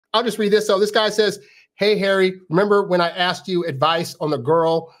I'll just read this. So this guy says, hey, Harry, remember when I asked you advice on the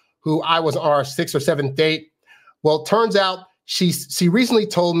girl who I was on our 6th or 7th date? Well, it turns out she recently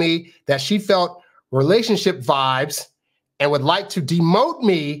told me that she felt relationship vibes and would like to demote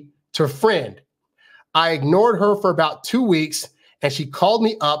me to friend. I ignored her for about 2 weeks, and she called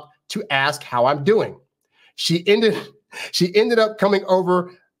me up to ask how I'm doing. She ended up coming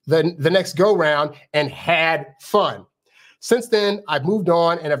over the next go round and had fun. Since then, I've moved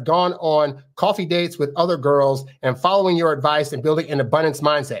on and have gone on coffee dates with other girls and following your advice and building an abundance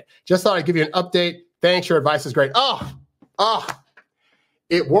mindset. Just thought I'd give you an update. Thanks. Your advice is great.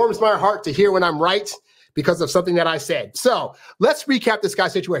 It warms my heart to hear when I'm right because of something that I said. So let's recap this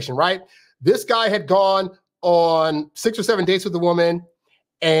guy's situation, right? This guy had gone on 6 or 7 dates with a woman,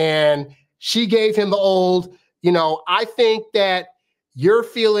 and she gave him the old, I think that you're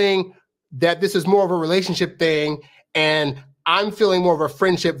feeling that this is more of a relationship thing, and I'm feeling more of a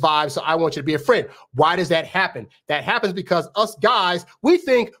friendship vibe, so I want you to be a friend. Why does that happen? That happens because us guys, we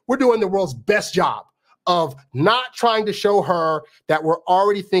think we're doing the world's best job of not trying to show her that we're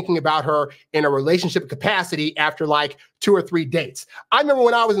already thinking about her in a relationship capacity after like 2 or 3 dates. I remember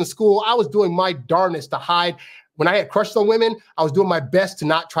when I was in school, I was doing my darnest to hide. When I had crushes on women, I was doing my best to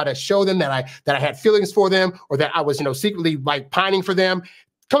not try to show them that I had feelings for them or that I was, secretly like pining for them.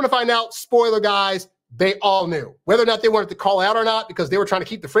 Come to find out, spoiler guys, they all knew. Whether or not they wanted to call out or not, because they were trying to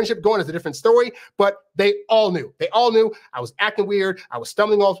keep the friendship going, is a different story, but they all knew. They all knew I was acting weird. I was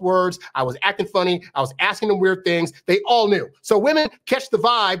stumbling off words. I was acting funny. I was asking them weird things. They all knew. So women catch the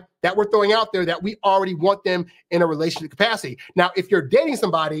vibe that we're throwing out there that we already want them in a relationship capacity. Now, if you're dating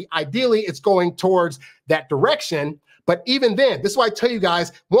somebody, ideally it's going towards that direction. But even then, this is why I tell you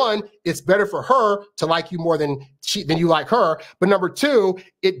guys, one, it's better for her to like you more than you like her. But number two,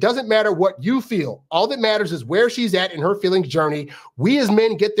 it doesn't matter what you feel. All that matters is where she's at in her feelings journey. We as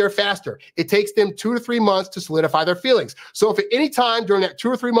men get there faster. It takes them 2 to 3 months to solidify their feelings. So if at any time during that 2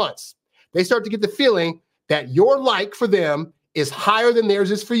 or 3 months, they start to get the feeling that your like for them is higher than theirs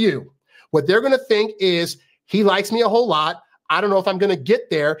is for you, what they're going to think is, he likes me a whole lot. I don't know if I'm going to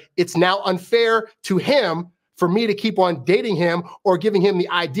get there. It's now unfair to him for me to keep on dating him or giving him the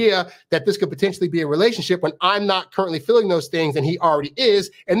idea that this could potentially be a relationship when I'm not currently feeling those things and he already is.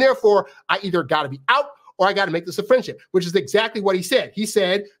 And therefore, I either got to be out or I got to make this a friendship, which is exactly what he said. He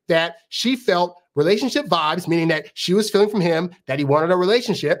said that she felt relationship vibes, meaning that she was feeling from him that he wanted a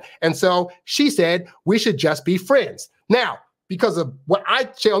relationship. And so she said, we should just be friends. Now, because of what I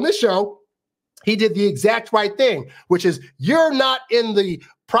say on this show, he did the exact right thing, which is you're not in the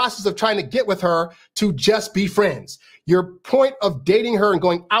process of trying to get with her to just be friends. Your point of dating her and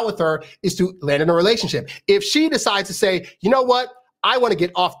going out with her is to land in a relationship. If she decides to say, you know what, I want to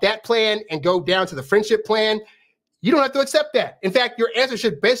get off that plan and go down to the friendship plan, you don't have to accept that. In fact, your answer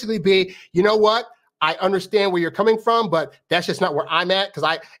should basically be, you know what, I understand where you're coming from, but that's just not where I'm at.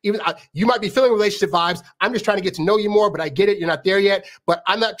 Because you might be feeling relationship vibes. I'm just trying to get to know you more, but I get it. You're not there yet, but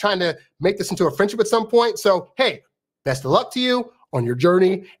I'm not trying to make this into a friendship at some point. So, hey, best of luck to you on your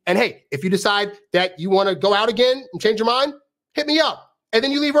journey. And hey, if you decide that you want to go out again and change your mind, hit me up. And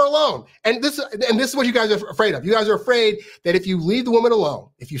then you leave her alone. And this is what you guys are afraid of. You guys are afraid that if you leave the woman alone,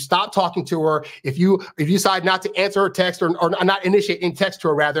 if you stop talking to her, if you decide not to answer her text or not initiate any text to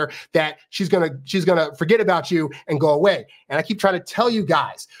her, rather, that she's gonna forget about you and go away. And I keep trying to tell you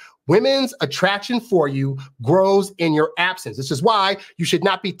guys, women's attraction for you grows in your absence. This is why you should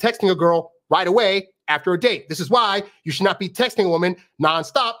not be texting a girl right away after a date. This is why you should not be texting a woman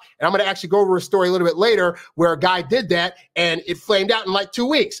nonstop. And I'm going to actually go over a story a little bit later where a guy did that and it flamed out in like 2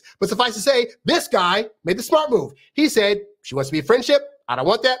 weeks. But suffice to say, this guy made the smart move. He said, she wants to be a friendship. I don't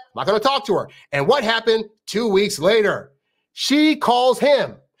want that. I'm not going to talk to her. And what happened 2 weeks later? She calls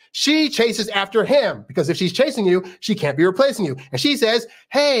him. She chases after him because if she's chasing you, she can't be replacing you. And she says,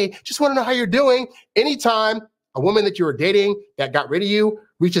 hey, just want to know how you're doing. Anytime a woman that you were dating that got rid of you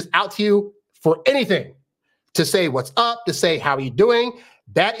reaches out to you for anything, to say what's up, to say how are you doing,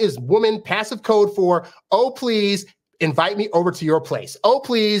 that is woman passive code for, oh, please invite me over to your place. Oh,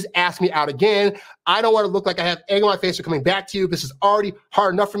 please ask me out again. I don't want to look like I have egg on my face for coming back to you. This is already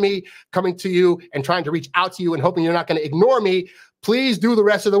hard enough for me coming to you and trying to reach out to you and hoping you're not going to ignore me. Please do the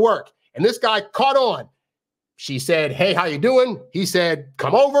rest of the work. And this guy caught on. She said, hey, how you doing? He said,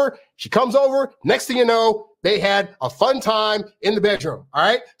 come over. She comes over. Next thing you know, they had a fun time in the bedroom. All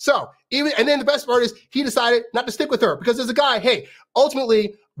right. So and then the best part is he decided not to stick with her because as a guy, hey,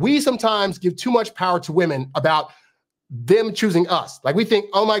 ultimately, we sometimes give too much power to women about them choosing us. Like we think,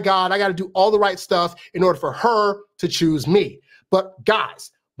 oh my God, I got to do all the right stuff in order for her to choose me. But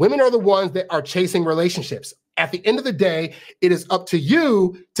guys, women are the ones that are chasing relationships. At the end of the day, it is up to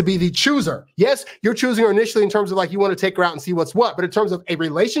you to be the chooser. Yes, you're choosing her initially in terms of like you want to take her out and see what's what, but in terms of a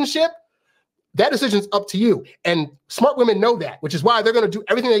relationship, that decision's up to you. And smart women know that, which is why they're going to do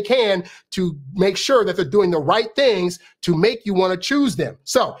everything they can to make sure that they're doing the right things to make you want to choose them.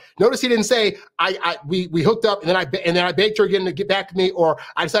 So notice he didn't say, we hooked up and then I begged her again to get back to me, or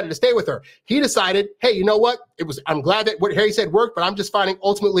I decided to stay with her. He decided, hey, you know what? I'm glad that what Harry said worked, but I'm just finding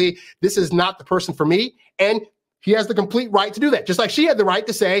ultimately this is not the person for me. And he has the complete right to do that. Just like she had the right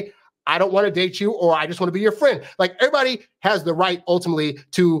to say, I don't want to date you, or I just want to be your friend. Like, everybody has the right ultimately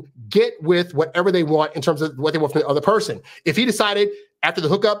to get with whatever they want in terms of what they want from the other person. If he decided after the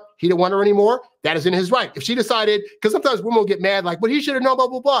hookup he didn't want her anymore, that is in his right. If she decided, because sometimes women will get mad, like, well, he should have known, blah,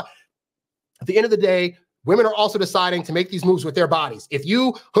 blah, blah. At the end of the day, women are also deciding to make these moves with their bodies. If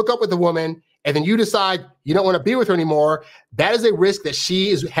you hook up with a woman and then you decide you don't want to be with her anymore, that is a risk that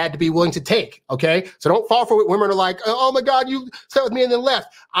she had to be willing to take, okay? So don't fall for it. Women are like, oh my God, you slept with me and then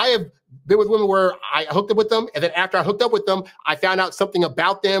left. I have been with women where I hooked up with them, and then after I hooked up with them, I found out something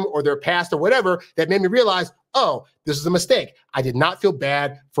about them or their past or whatever that made me realize, oh, this is a mistake. I did not feel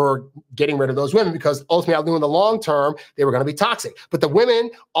bad for getting rid of those women because ultimately I knew in the long term they were going to be toxic. But the women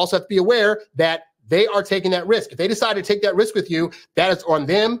also have to be aware that they are taking that risk. If they decide to take that risk with you, that is on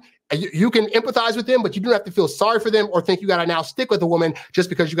them. You can empathize with them, but you don't have to feel sorry for them or think you got to now stick with a woman just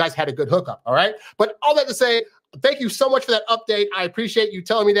because you guys had a good hookup, all right? But all that to say, thank you so much for that update. I appreciate you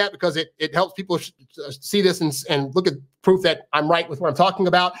telling me that because it helps people see this and look at proof that I'm right with what I'm talking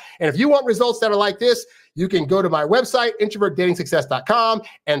about. And if you want results that are like this, you can go to my website, introvertdatingsuccess.com,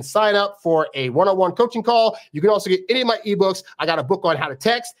 and sign up for a one-on-one coaching call. You can also get any of my ebooks. I got a book on how to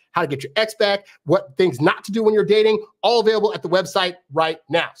text, how to get your ex back, what things not to do when you're dating, all available at the website right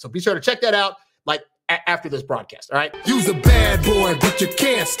now. So be sure to check that out after this broadcast, all right? You's a bad boy, but you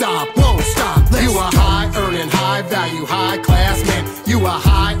can't stop, won't stop. You a high-earning, high-value, high-class man. You a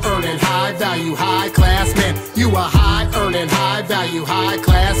high-earning, high-value, high-class man. You a high-earning, high-value,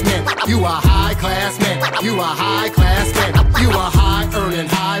 high-class man. You a high-class man. You a high-class man. You a high-earning.